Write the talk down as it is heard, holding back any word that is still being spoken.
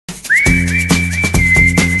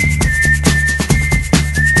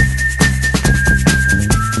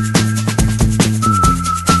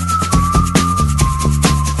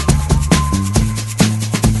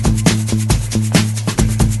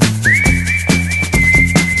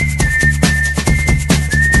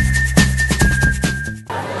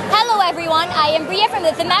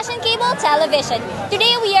Division.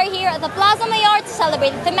 Today we are here at the Plaza Mayor to celebrate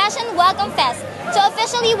the Thomasian Welcome Fest to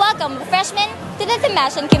officially welcome the freshmen to the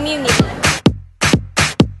Thomasian community.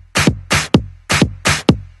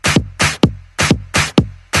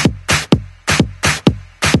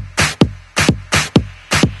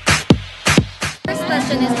 First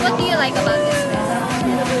question is, what do you like about this fest?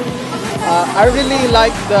 I really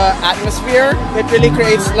like the atmosphere. It really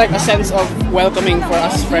creates like a sense of welcoming for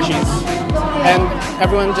us freshies. And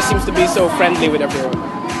everyone just seems to be so friendly with everyone.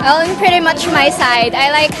 Well, on pretty much my side,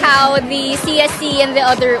 I like how the CSC and the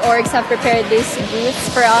other orgs have prepared these booths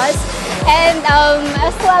for us. And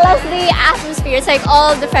as well as the atmosphere, it's like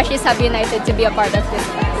all the freshies have united to be a part of this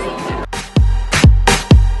fest.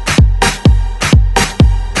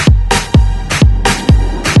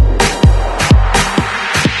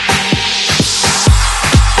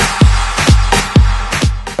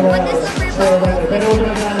 What is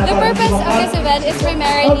the purpose of this event is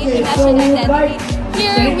primarily Thomasian identity.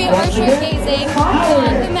 Here we are showcasing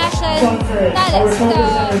Thomasian talents, the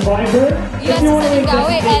USS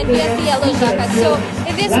Salingawe and USS Yellow Jackets. So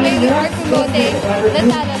in this way we are promoting the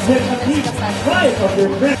talents of the University of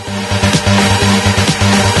San.